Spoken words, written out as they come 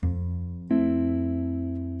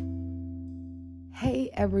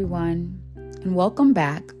everyone, and welcome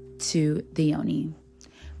back to The Yoni,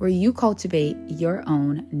 where you cultivate your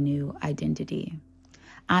own new identity.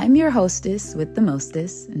 I'm your hostess with the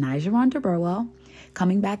mostest, Nija Rhonda Burwell,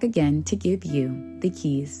 coming back again to give you the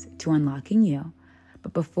keys to unlocking you.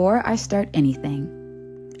 But before I start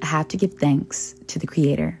anything, I have to give thanks to the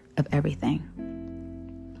creator of everything.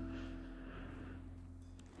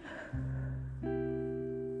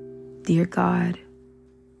 Dear God,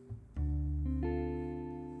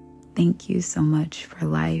 thank you so much for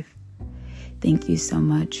life. Thank you so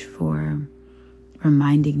much for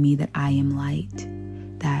reminding me that I am light,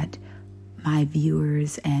 that my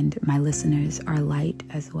viewers and my listeners are light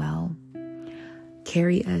as well.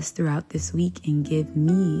 Carry us throughout this week and give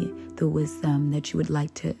me the wisdom that you would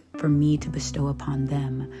like for me to bestow upon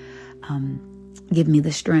them. Give me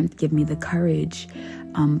the strength, give me the courage.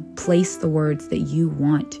 Place the words that you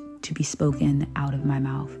want to be spoken out of my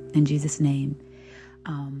mouth. In Jesus' name.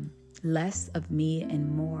 Less of me and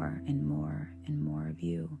more and more and more of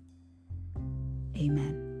you.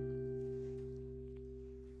 Amen.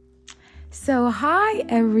 So hi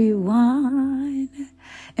everyone,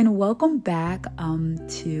 and welcome back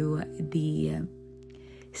to the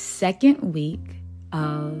second week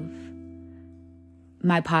of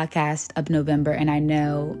my podcast of November. And I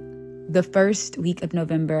know the first week of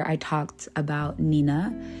November I talked about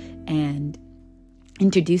Nina and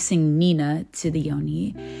introducing Nina to the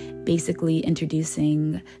Yoni, basically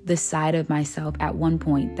introducing the side of myself at one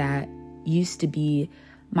point that used to be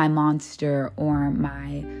my monster or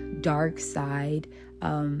my dark side.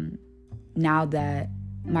 Now that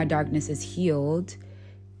my darkness is healed,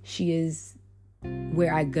 she is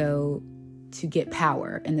where I go to get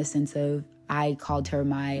power, in the sense of I called her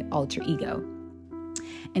my alter ego.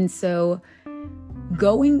 And so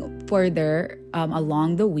going further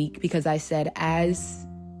along the week, because I said as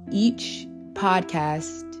each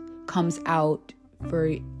podcast comes out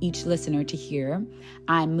for each listener to hear,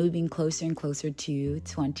 I'm moving closer and closer to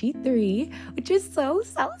 23, which is so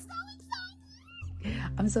exciting.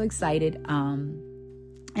 I'm so excited.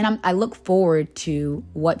 And I look forward to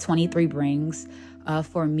what 23 brings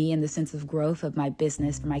for me in the sense of growth of my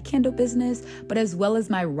business, for my Kindle business, but as well as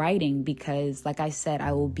my writing, because like I said,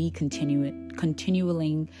 I will be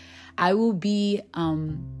continuing. I will be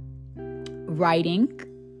writing.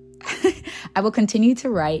 I will continue to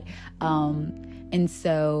write. And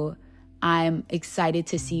so I'm excited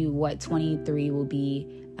to see what 23 will be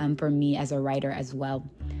for me as a writer as well.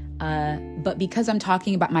 But because I'm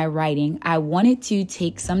talking about my writing, I wanted to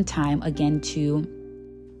take some time again to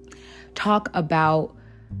talk about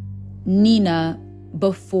Nina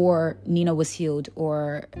before Nina was healed,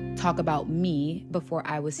 or talk about me before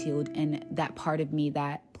I was healed, and that part of me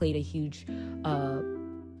that played a huge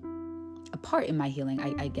a part in my healing,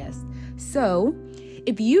 I guess. So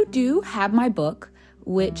if you do have my book,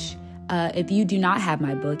 which if you do not have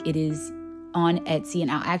my book, it is on Etsy,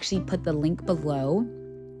 and I'll actually put the link below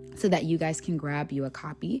so that you guys can grab you a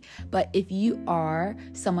copy. But if you are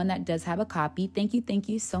someone that does have a copy, thank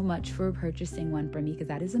you so much for purchasing one for me, because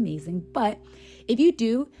that is amazing. But if you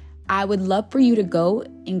do, I would love for you to go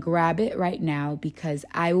and grab it right now, because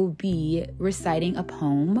I will be reciting a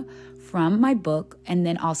poem from my book and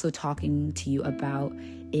then also talking to you about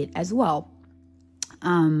it as well.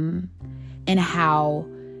 And how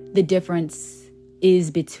the difference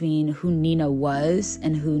is between who Nina was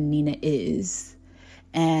and who Nina is.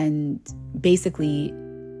 And basically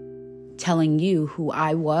telling you who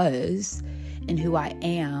I was and who I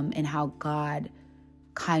am, and how God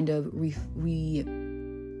kind of refined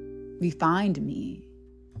me.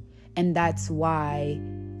 And that's why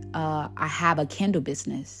I have a Kindle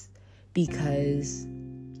business, because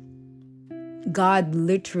God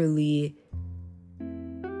literally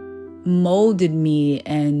molded me,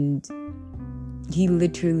 and he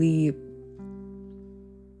literally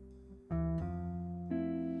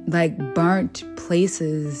burnt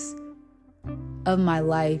places of my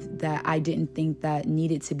life that I didn't think that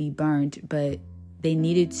needed to be burnt, but they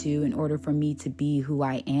needed to in order for me to be who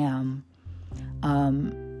I am.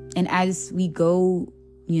 And as we go,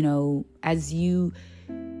 as you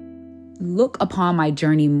look upon my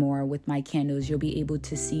journey more with my candles, you'll be able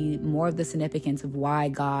to see more of the significance of why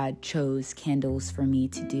God chose candles for me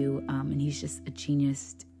to do. And he's just a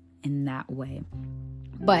genius in that way.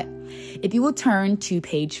 But if you will turn to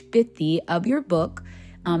page 50 of your book,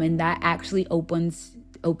 and that actually opens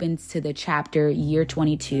to the chapter year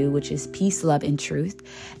 22, which is Peace, Love, and Truth.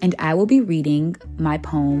 And I will be reading my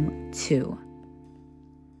poem 2.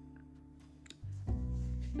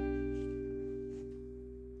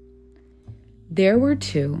 There were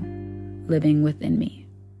two living within me.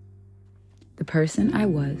 the person I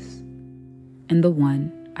was, and the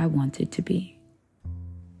one I wanted to be.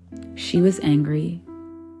 She was angry.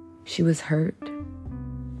 She was hurt.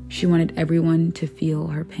 She wanted everyone to feel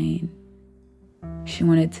her pain. She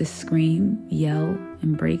wanted to scream, yell,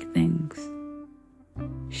 and break things.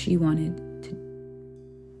 She wanted to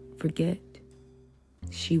forget.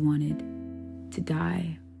 She wanted to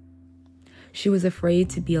die. She was afraid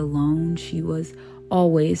to be alone. She was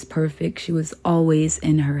always perfect. She was always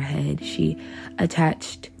in her head. She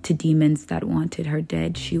attached to demons that wanted her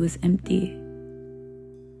dead. She was empty.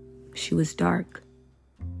 She was dark.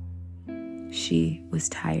 She was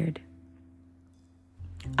tired.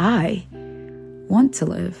 I want to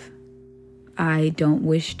live. I don't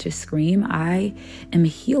wish to scream. I am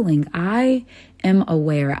healing. I am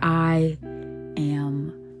aware. I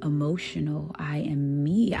am emotional. I am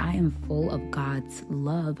me. I am full of God's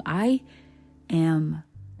love. I am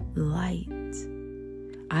light.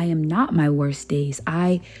 I am not my worst days.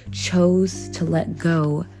 I chose to let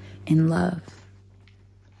go in love.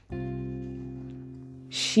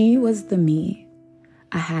 She was the me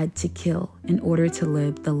I had to kill in order to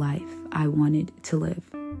live the life I wanted to live.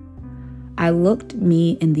 I looked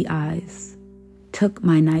me in the eyes, took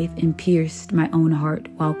my knife and pierced my own heart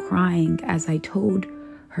while crying as I told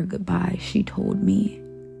her goodbye. She told me,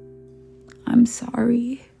 "I'm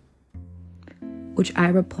sorry," which I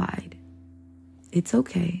replied, "It's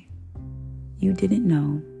okay. You didn't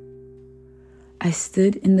know." I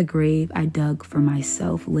stood in the grave I dug for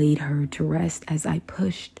myself, laid her to rest as I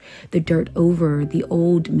pushed the dirt over the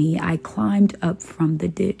old me. I climbed up from the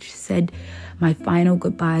ditch, said my final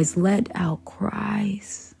goodbyes, let out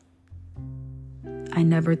cries I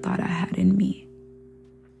never thought I had in me.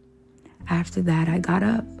 After that, I got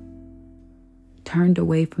up, turned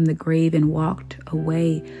away from the grave and walked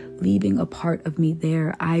away, leaving a part of me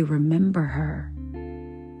there. I remember her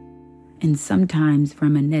and sometimes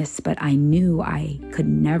reminisce, but I knew I could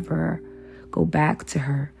never go back to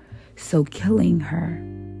her. So killing her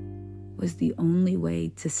was the only way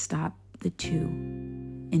to stop the two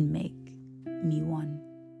and make me one.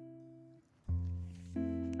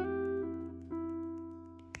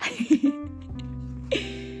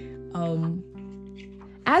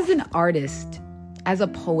 As an artist, as a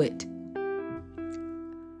poet,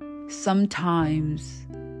 sometimes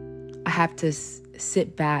I have to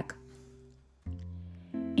sit back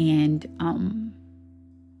and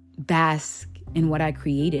bask in what I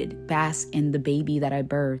created, bask in the baby that I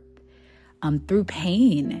birthed through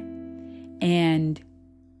pain. And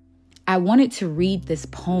I wanted to read this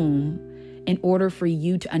poem in order for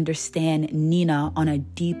you to understand Nina on a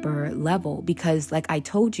deeper level, because like I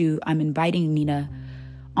told you, I'm inviting Nina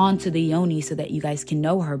onto the Yoni so that you guys can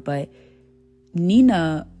know her, but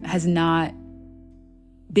Nina has not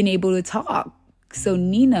been able to talk. So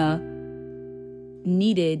Nina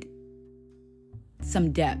needed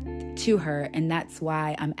some depth to her, and that's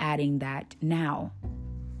why I'm adding that now.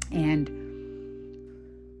 And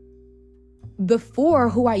before,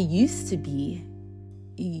 who I used to be,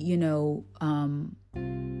 you know,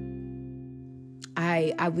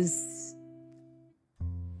 I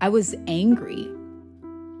was angry,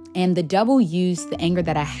 and the devil used the anger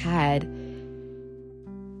that I had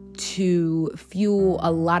to fuel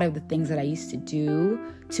a lot of the things that I used to do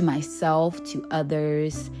to myself, to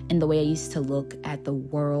others, and the way I used to look at the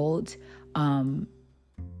world. And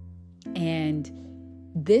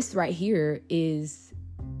this right here is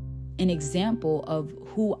an example of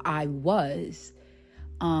who I was.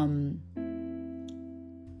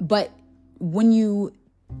 But when you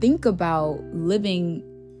think about living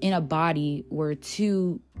in a body where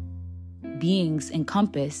two beings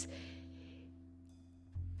encompass,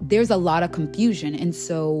 there's a lot of confusion. And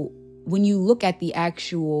so when you look at the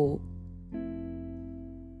actual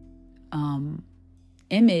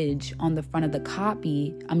image on the front of the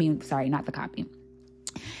copy, not the copy,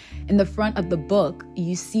 in the front of the book,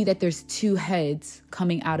 you see that there's two heads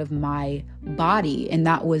coming out of my body. And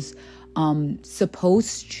that was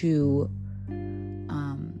supposed to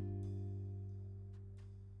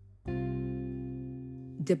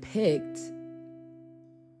depict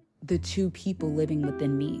the two people living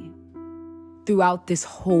within me throughout this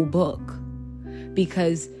whole book.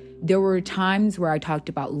 Because there were times where I talked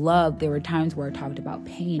about love, there were times where I talked about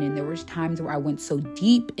pain, and there was times where I went so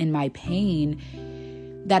deep in my pain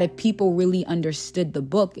that if people really understood the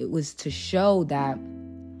book, it was to show that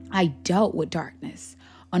I dealt with darkness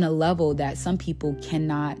on a level that some people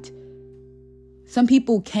cannot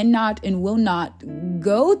and will not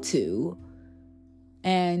go to.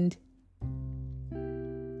 And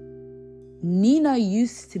Nina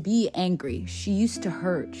used to be angry. She used to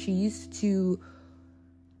hurt. She used to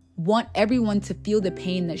want everyone to feel the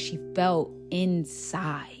pain that she felt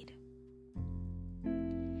inside.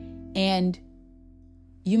 And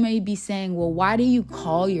you may be saying, well, why do you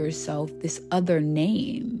call yourself this other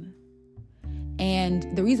name?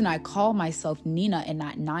 And the reason I call myself Nina and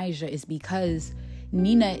not Nyjah is because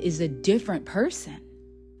Nina is a different person.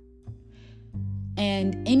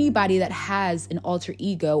 And anybody that has an alter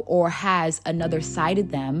ego or has another side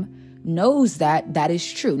of them knows that that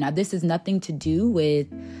is true. Now, this is nothing to do with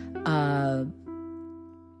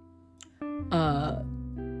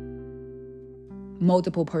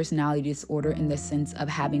multiple personality disorder in the sense of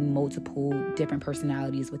having multiple different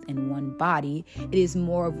personalities within one body. It is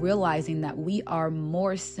more of realizing that we are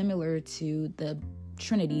more similar to the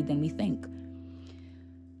Trinity than we think.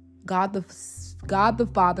 God the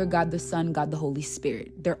Father, God the Son, God the Holy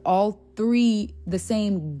Spirit. They're all three the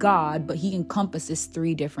same God, but he encompasses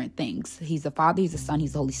three different things. He's the Father, he's the Son,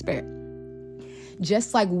 he's the Holy Spirit.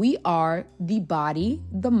 Just like we are the body,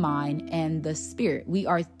 the mind, and the spirit. We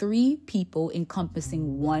are three people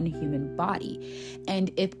encompassing one human body.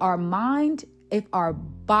 And if our mind, if our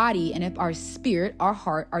body, and if our spirit, our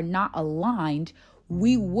heart are not aligned,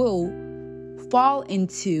 we will fall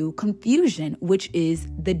into confusion, which is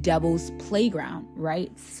the devil's playground,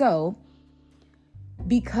 right? So,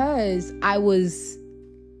 because I was,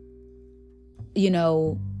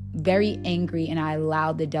 very angry, and I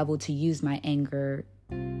allowed the devil to use my anger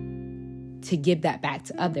to give that back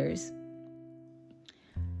to others,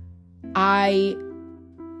 I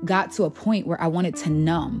got to a point where I wanted to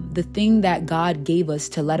numb the thing that God gave us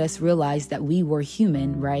to let us realize that we were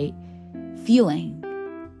human, right? Feeling.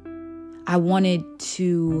 I wanted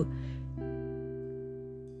to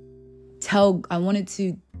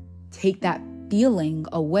take that feeling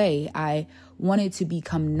away. I wanted to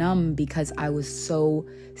become numb because I was so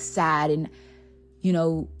sad. And,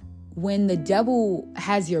 when the devil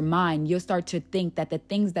has your mind, you'll start to think that the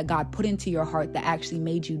things that God put into your heart that actually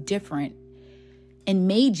made you different and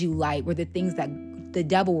made you light were the things that the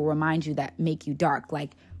devil will remind you that make you dark.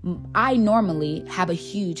 Like, I normally have a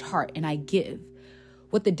huge heart and I give.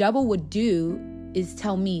 What the devil would do is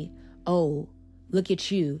tell me, oh, look at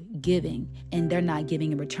you giving, and they're not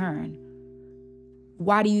giving in return.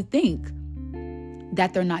 Why do you think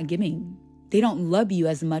that they're not giving? They don't love you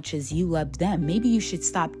as much as you love them. Maybe you should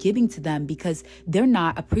stop giving to them because they're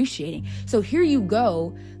not appreciating. So here you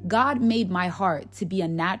go. God made my heart to be a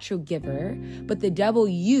natural giver, but the devil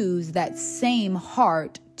used that same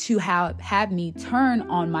heart to have me turn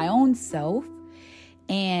on my own self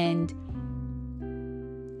and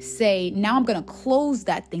say, now I'm going to close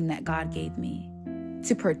that thing that God gave me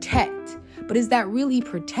to protect. But is that really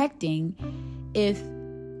protecting if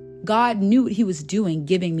God knew what he was doing,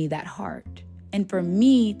 giving me that heart? And for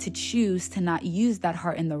me to choose to not use that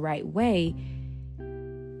heart in the right way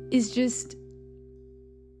is just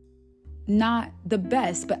not the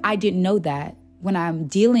best. But I didn't know that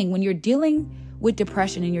when you're dealing with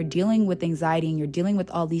depression and you're dealing with anxiety and you're dealing with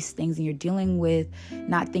all these things and you're dealing with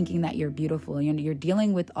not thinking that you're beautiful and you're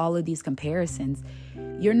dealing with all of these comparisons,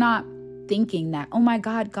 you're not thinking that, oh my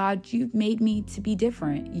God, you've made me to be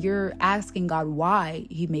different. You're asking God why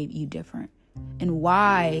he made you different and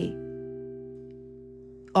why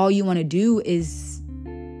all you want to do is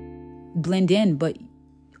blend in, but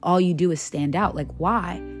all you do is stand out. Like,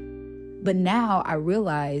 why? But now I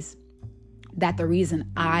realize that the reason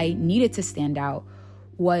I needed to stand out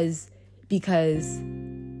was because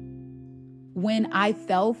when I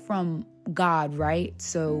fell from God, right?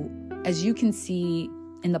 So as you can see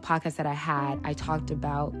in the podcast that I had, I talked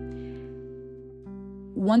about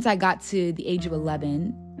once I got to the age of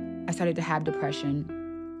 11, I started to have depression.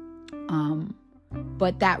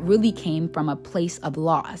 But that really came from a place of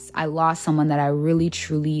loss. I lost someone that I really,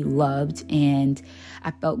 truly loved, and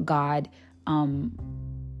I felt God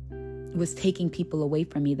was taking people away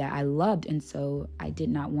from me that I loved, and so I did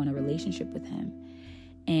not want a relationship with him.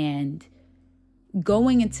 And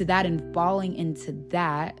going into that and falling into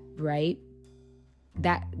that, right,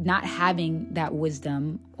 that not having that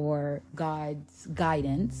wisdom or God's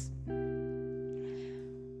guidance,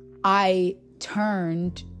 I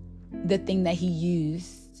turned the thing that he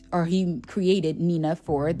used or he created, Nina,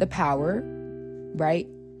 for the power, right?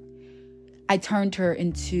 I turned her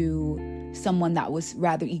into someone that was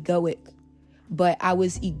rather egoic, but I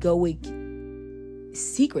was egoic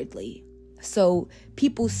secretly. So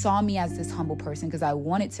people saw me as this humble person because I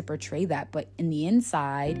wanted to portray that, but in the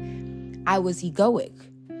inside, I was egoic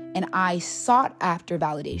and I sought after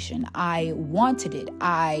validation. I wanted it.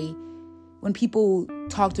 I when people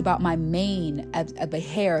talked about my mane of the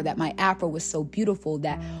hair, that my afro was so beautiful,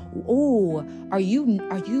 that, oh, are you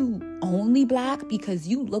only black because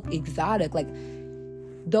you look exotic? Like,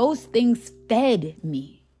 those things fed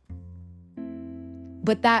me.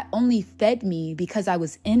 But that only fed me because I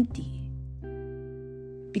was empty.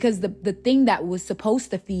 Because the thing that was supposed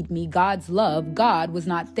to feed me, God's love, God was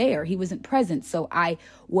not there. He wasn't present. So I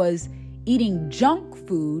was eating junk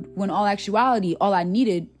food when all actuality, all I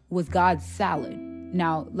needed was God's salad.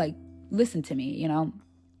 Now, like, listen to me,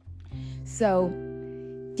 So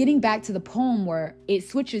getting back to the poem where it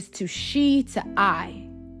switches to she to I,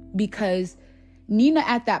 because Nina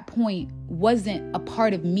at that point wasn't a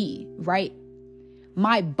part of me, right?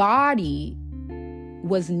 My body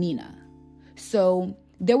was Nina. So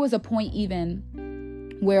there was a point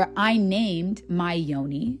even where I named my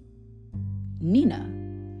yoni Nina,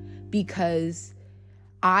 because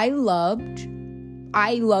I love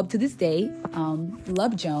to this day,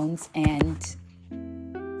 Love Jones, and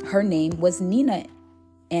her name was Nina.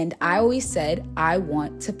 And I always said, I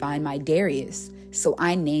want to find my Darius. So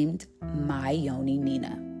I named my yoni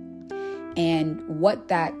Nina. And what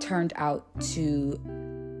that turned out to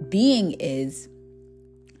being is,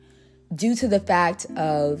 due to the fact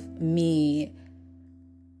of me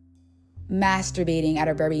masturbating at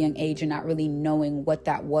a very young age and not really knowing what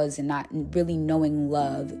that was and not really knowing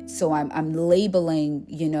love. So I'm labeling,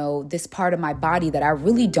 this part of my body that I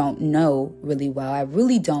really don't know really well. I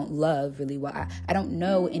really don't love really well. I don't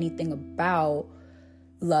know anything about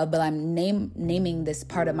love, but I'm naming this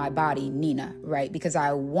part of my body Nina, right? Because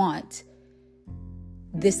I want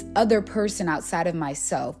this other person outside of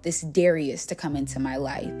myself, this Darius, to come into my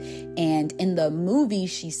life. And in the movie,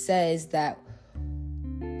 she says that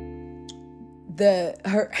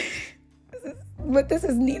but this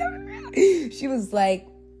is Nina. She was like,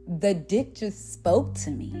 the dick just spoke to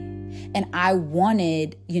me. And I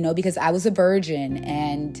wanted, because I was a virgin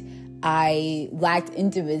and I lacked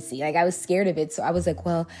intimacy. Like, I was scared of it. So I was like,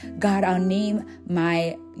 well, God, I'll name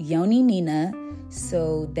my yoni Nina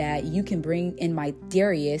so that you can bring in my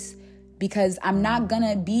Darius, because I'm not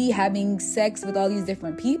gonna be having sex with all these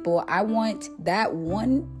different people. I want that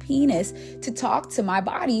one penis to talk to my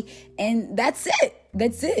body, and that's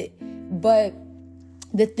it. But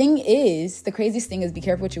the craziest thing is, be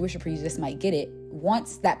careful what you wish for, you just might get it.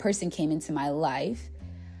 Once that person came into my life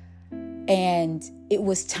and it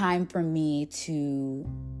was time for me to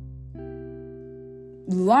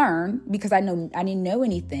learn, because I didn't know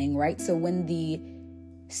anything, right? So when the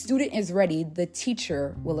student is ready, the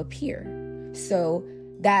teacher will appear. So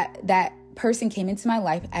that person came into my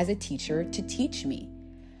life as a teacher to teach me.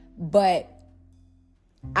 But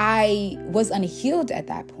I was unhealed at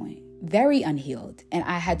that point, very unhealed. And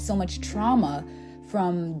I had so much trauma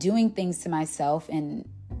from doing things to myself and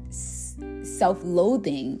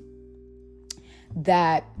self-loathing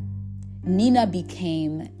that Nina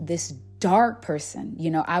became this dark person.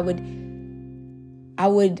 I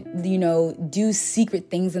would, do secret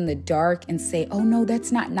things in the dark and say, oh no,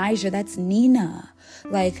 that's not Nija, that's Nina.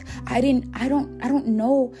 Like, I don't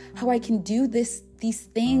know how I can do these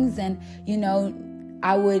things. And,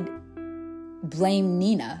 I would blame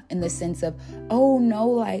Nina in the sense of, oh no,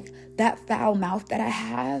 like that foul mouth that I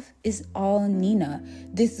have is all Nina.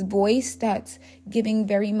 This voice that's giving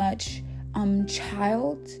very much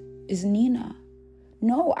child is Nina.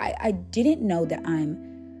 No, I didn't know that I'm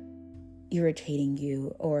irritating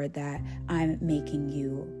you or that I'm making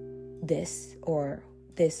you this or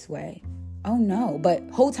this way. Oh no, but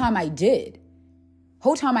whole time I did.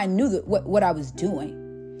 Whole time I knew that what I was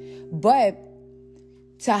doing. But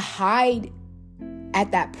to hide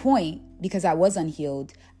at that point, because I was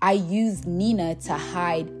unhealed, I used Nina to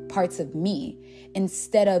hide parts of me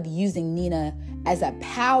instead of using Nina as a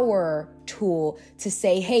power tool to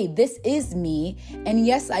say, hey, this is me. And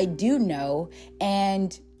yes, I do know.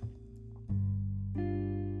 And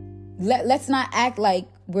let's not act like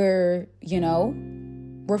we're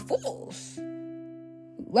fools.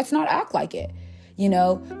 Let's not act like it,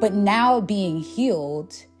 But now being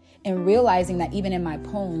healed and realizing that even in my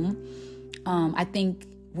poem, I think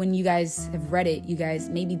when you guys have read it, you guys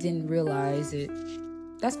maybe didn't realize it.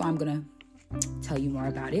 That's why I'm going to tell you more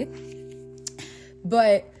about it.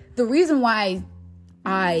 But the reason why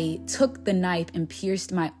I took the knife and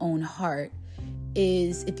pierced my own heart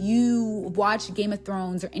is, if you watch Game of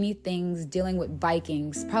Thrones or anything dealing with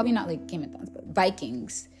Vikings, probably not like Game of Thrones, but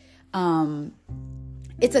Vikings,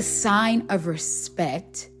 it's a sign of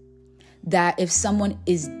respect that if someone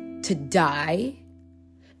is to die,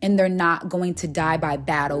 and they're not going to die by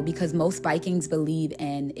battle, because most Vikings believe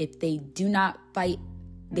in, if they do not fight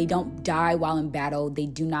They don't die while in battle. They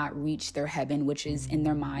do not reach their heaven, which is in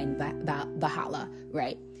their mind, Valhalla,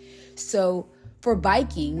 right? So for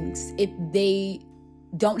Vikings, if they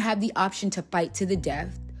don't have the option to fight to the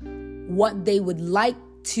death, what they would like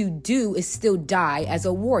to do is still die as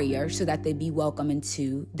a warrior so that they be welcome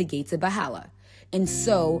into the gates of Valhalla. And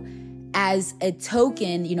so as a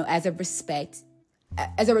token, as a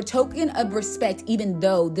token of respect, even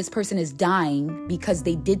though this person is dying because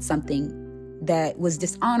they did something that was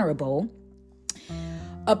dishonorable,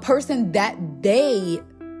 a person that they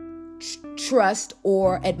trust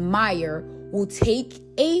or admire will take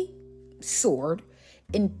a sword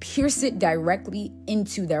and pierce it directly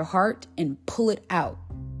into their heart and pull it out.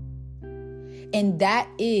 And that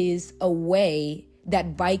is a way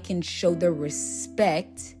that Vikings show their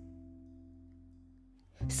respect.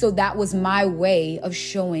 So that was my way of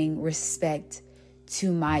showing respect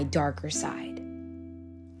to my darker side.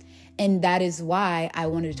 And that is why I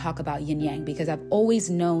wanted to talk about yin yang, because I've always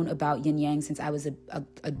known about yin yang since I was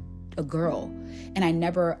a girl. And I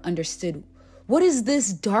never understood, what is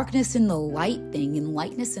this darkness in the light thing and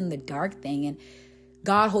lightness in the dark thing? And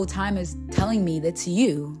God whole time is telling me that's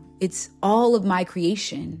you. It's all of my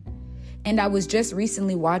creation. And I was just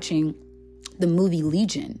recently watching the movie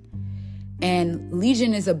Legion. And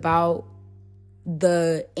Legion is about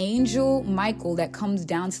the angel Michael that comes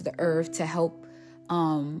down to the earth to help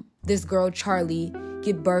this girl, Charlie,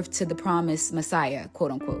 give birth to the promised Messiah,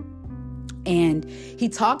 quote unquote. And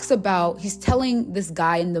he's telling this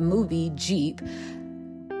guy in the movie, Jeep,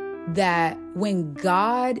 that when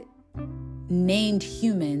God named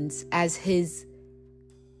humans as his,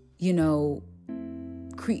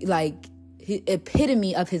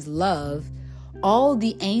 epitome of his love, all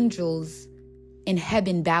the angels in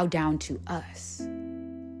heaven bow down to us. Do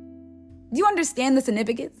you understand the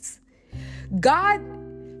significance? God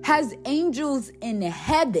has angels in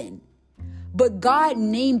heaven, but God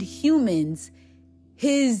named humans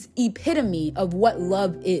his epitome of what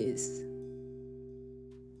love is.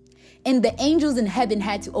 And the angels in heaven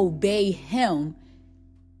had to obey him.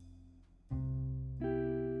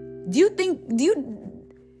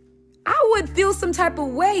 I would feel some type of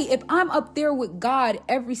way if I'm up there with God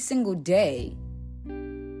every single day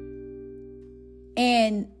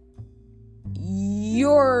and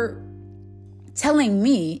you're telling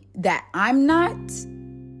me that I'm not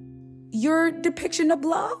your depiction of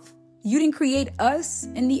love? You didn't create us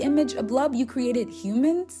in the image of love. You created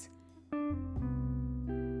humans.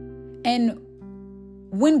 And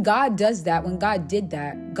when God does that, when God did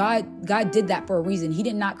that, God did that for a reason. He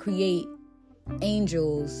did not create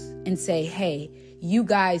angels and say, hey, you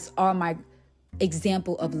guys are my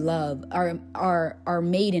example of love, are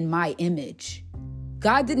made in my image.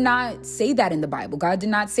 God did not say that in the Bible. God did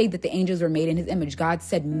not say that the angels were made in his image. God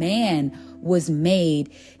said man was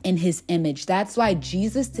made in his image. That's why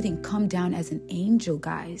Jesus didn't come down as an angel,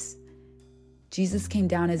 guys. Jesus came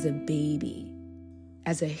down as a baby,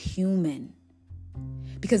 as a human.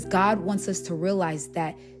 Because God wants us to realize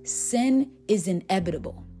that sin is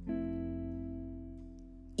inevitable.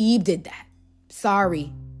 Eve did that.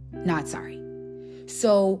 Sorry, not sorry.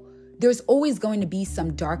 So there's always going to be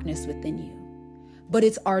some darkness within you. But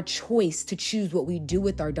it's our choice to choose what we do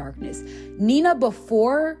with our darkness. Nina,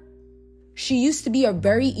 before, she used to be a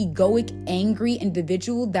very egoic, angry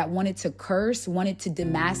individual that wanted to curse, wanted to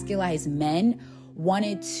demasculize men,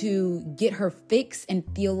 wanted to get her fix and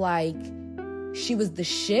feel like she was the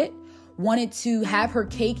shit, wanted to have her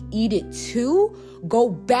cake, eat it too, go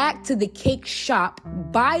back to the cake shop,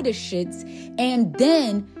 buy the shits, and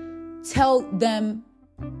then tell them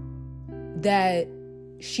that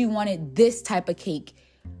she wanted this type of cake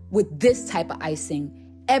with this type of icing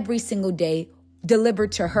every single day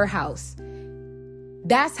delivered to her house.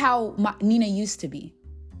 That's how Nina used to be.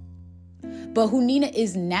 But who Nina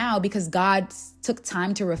is now, because God took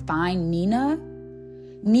time to refine Nina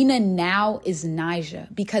now is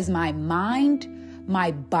Nija, because my mind,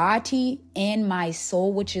 my body, and my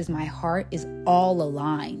soul, which is my heart, is all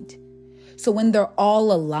aligned. So when they're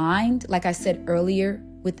all aligned, like I said earlier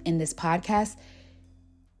within this podcast,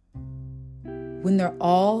 when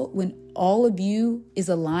all of you is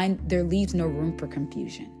aligned, there leaves no room for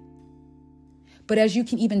confusion. But as you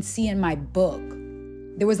can even see in my book,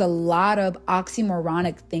 there was a lot of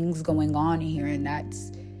oxymoronic things going on here, and that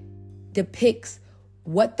depicts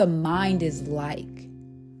what the mind is like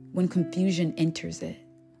when confusion enters it.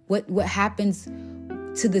 What happens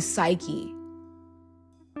to the psyche.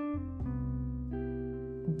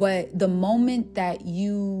 But the moment that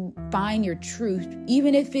you find your truth,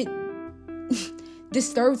 even if it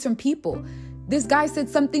disturbs some people. This guy said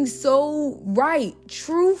something so right.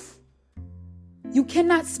 Truth You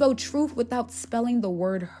cannot spell truth without spelling the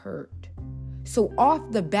word hurt. So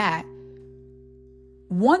off the bat,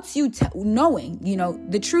 once you knowing,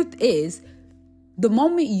 the truth is, the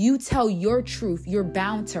moment you tell your truth, you're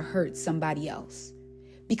bound to hurt somebody else,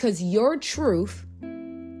 because your truth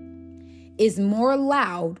is more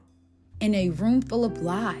loud in a room full of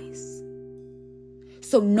lies.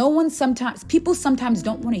 So people sometimes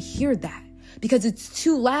don't want to hear that because it's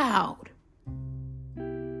too loud.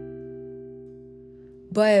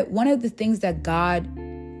 But one of the things that God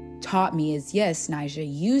taught me is, yes, Nyjah,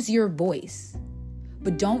 use your voice,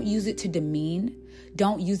 but don't use it to demean.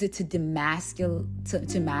 Don't use it to demasculize,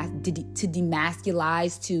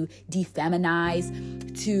 to defeminize,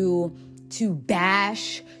 to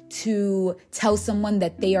bash, to tell someone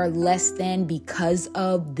that they are less than because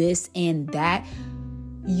of this and that.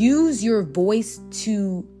 Use your voice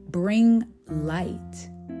to bring light.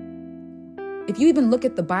 If you even look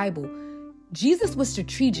at the Bible, Jesus was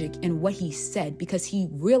strategic in what he said because he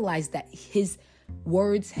realized that his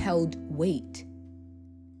words held weight.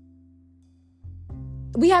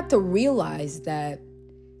 We have to realize that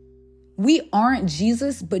we aren't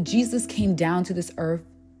Jesus, but Jesus came down to this earth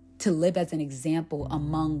to live as an example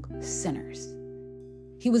among sinners.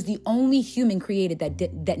 He was the only human created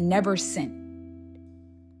that never sinned.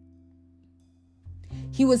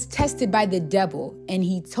 He was tested by the devil, and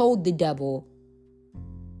he told the devil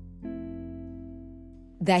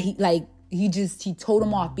that he told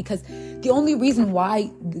him off, because the only reason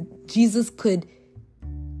why Jesus could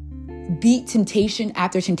beat temptation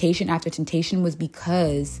after temptation after temptation was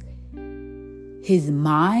because his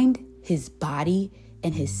mind, his body,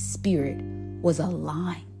 and his spirit was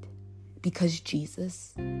aligned, because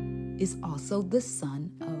Jesus is also the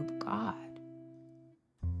Son of God.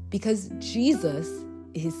 Because Jesus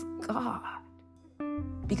is God.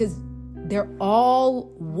 Because they're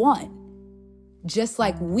all one. Just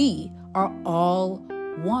like we are all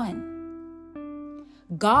one.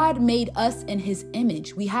 God made us in his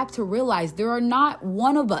image. We have to realize there are not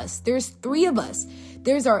one of us. There's three of us.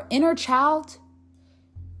 There's our inner child.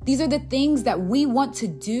 These are the things that we want to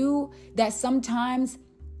do that sometimes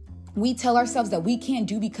we tell ourselves that we can't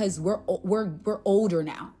do because we're older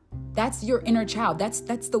now. That's your inner child. That's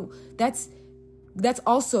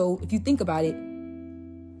also, if you think about it,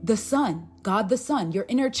 the Son, God the Son. Your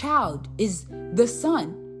inner child is the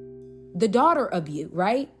son, the daughter of you,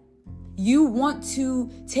 right? You want to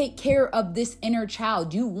take care of this inner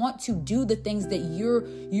child. You want to do the things that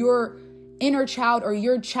your inner child or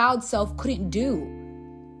your child self couldn't do.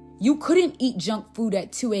 You couldn't eat junk food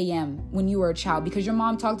at 2 a.m. when you were a child because your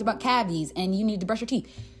mom talked about cavities and you needed to brush your teeth.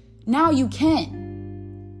 Now you can.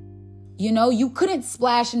 You couldn't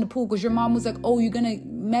splash in the pool because your mom was like, oh, you're going to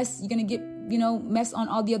get, mess on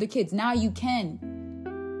all the other kids. Now you can.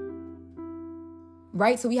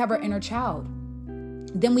 Right? So we have our inner child.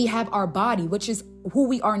 Then we have our body, which is who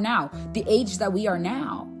we are now, the age that we are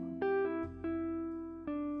now.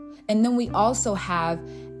 And then we also have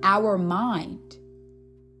our mind,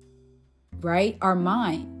 right? Our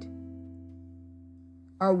mind,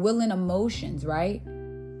 our will and emotions, right?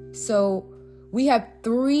 So we have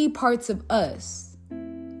three parts of us,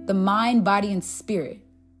 the mind, body, and spirit.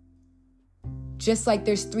 Just like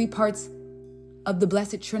there's three parts of the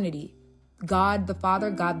Blessed Trinity, God the Father,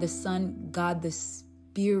 God the Son, God the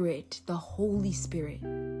Spirit, the Holy Spirit.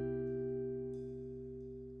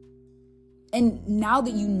 And now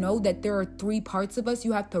that you know that there are three parts of us,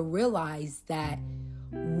 you have to realize that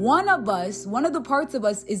one of the parts of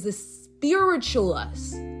us is the spiritual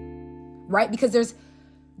us, right? Because there's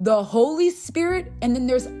the Holy Spirit and then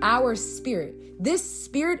there's our spirit. This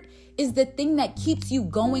spirit is the thing that keeps you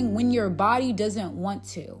going when your body doesn't want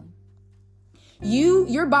to.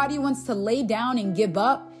 Your body wants to lay down and give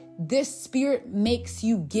up. This spirit makes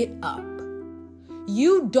you get up.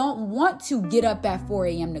 You don't want to get up at 4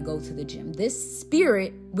 a.m. to go to the gym. This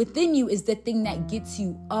spirit within you is the thing that gets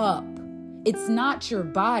you up. It's not your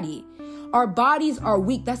body. Our bodies are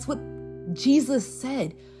weak. That's what Jesus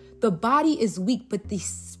said. The body is weak, but the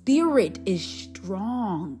spirit is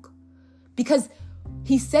strong. Because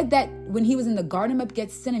he said that when he was in the Garden of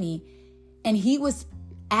Gethsemane and he was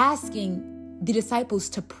asking the disciples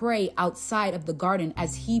to pray outside of the garden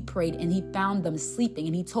as he prayed, and he found them sleeping,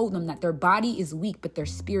 and he told them that their body is weak, but their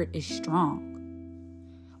spirit is strong.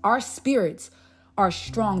 Our spirits are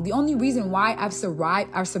strong. The only reason why I've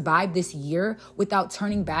survived this year without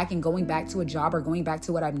turning back and going back to a job or going back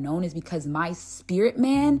to what I've known is because my spirit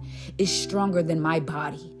man is stronger than my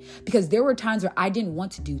body. Because there were times where I didn't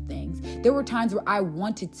want to do things. There were times where I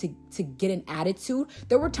wanted to get an attitude.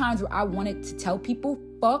 There were times where I wanted to tell people,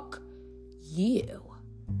 fuck you.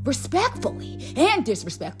 respectfully and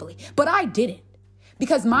disrespectfully, but I didn't.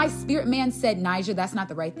 Because my spirit man said, Nyjah, that's not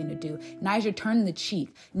the right thing to do. Nyjah, turn the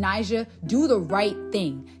cheek. Nyjah, do the right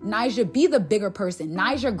thing. Nyjah, be the bigger person.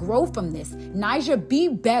 Nyjah, grow from this. Nyjah, be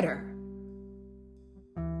better.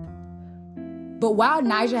 But while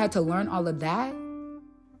Nyjah had to learn all of that,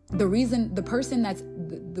 the reason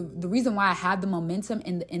why I had the momentum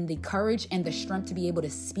and the courage and the strength to be able to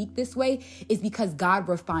speak this way is because God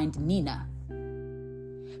refined Nina.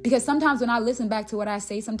 Because sometimes when I listen back to what I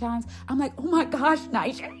say sometimes, I'm like, oh my gosh,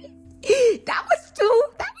 Nyjah, that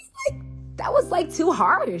was like too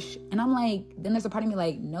harsh. And I'm like, then there's a part of me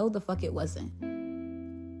like, no, the fuck it wasn't.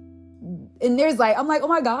 And I'm like, oh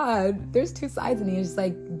my God, there's two sides of me. It's just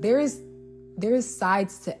like, there's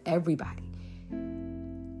sides to everybody.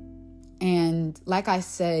 And like I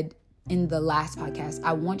said in the last podcast,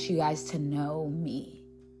 I want you guys to know me.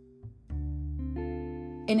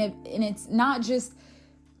 And it's not just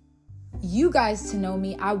you guys to know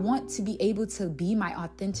me. I want to be able to be my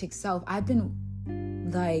authentic self. I've been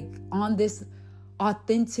like on this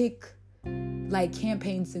authentic like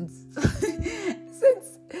campaign since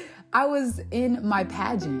I was in my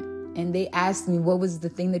pageant, and they asked me what was the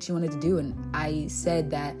thing that you wanted to do, and I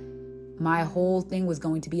said that my whole thing was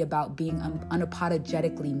going to be about being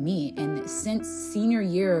unapologetically me. And since senior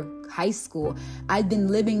year of high school, I've been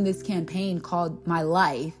living this campaign called my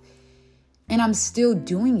life, and I'm still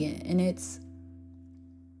doing it. And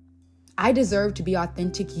I deserve to be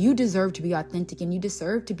authentic. You deserve to be authentic, and you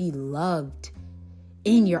deserve to be loved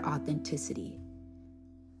in your authenticity.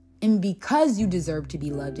 And because you deserve to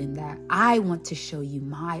be loved in that, I want to show you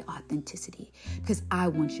my authenticity, because I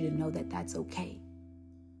want you to know that that's okay.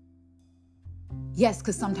 Yes,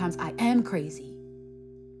 because sometimes I am crazy.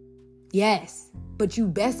 Yes, but you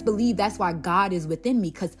best believe that's why God is within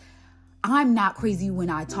me, because I'm not crazy when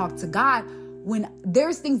I talk to God. When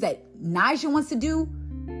there's things that Nyjah wants to do,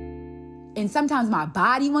 and sometimes my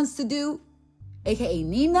body wants to do, aka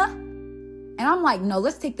Nina, and I'm like, no,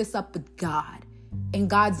 let's take this up with God. And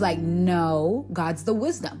God's like, no, God's the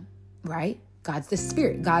wisdom, right? God's the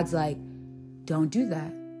spirit. God's like, don't do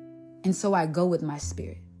that. And so I go with my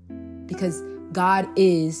spirit, because God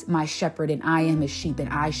is my shepherd and I am his sheep, and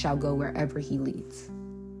I shall go wherever he leads.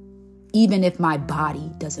 Even if my body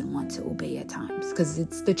doesn't want to obey at times, because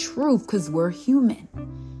it's the truth, because we're human.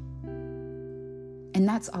 And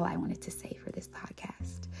that's all I wanted to say for this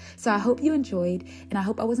podcast. So I hope you enjoyed, and I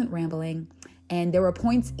hope I wasn't rambling. And there were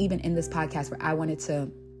points even in this podcast where I wanted to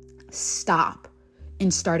stop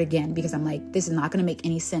and start again, because I'm like, this is not going to make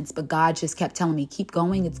any sense. But God just kept telling me, keep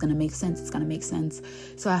going. It's going to make sense. It's going to make sense.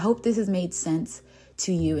 So I hope this has made sense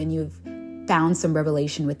to you and you've found some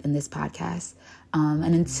revelation within this podcast.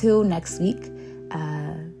 And until next week,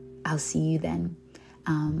 I'll see you then.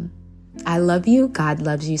 I love you. God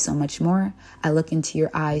loves you so much more. I look into your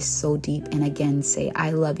eyes so deep and again say, I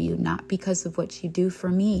love you, not because of what you do for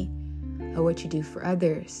me or what you do for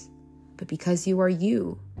others, but because you are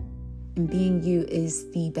you. And being you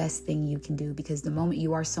is the best thing you can do, because the moment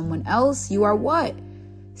you are someone else, you are what?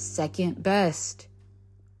 Second best.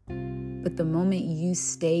 But the moment you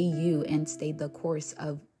stay you and stay the course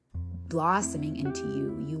of blossoming into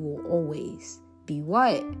you, you will always be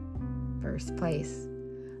what? First place.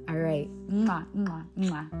 All right. Mwah, mwah,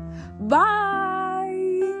 mwah. Bye.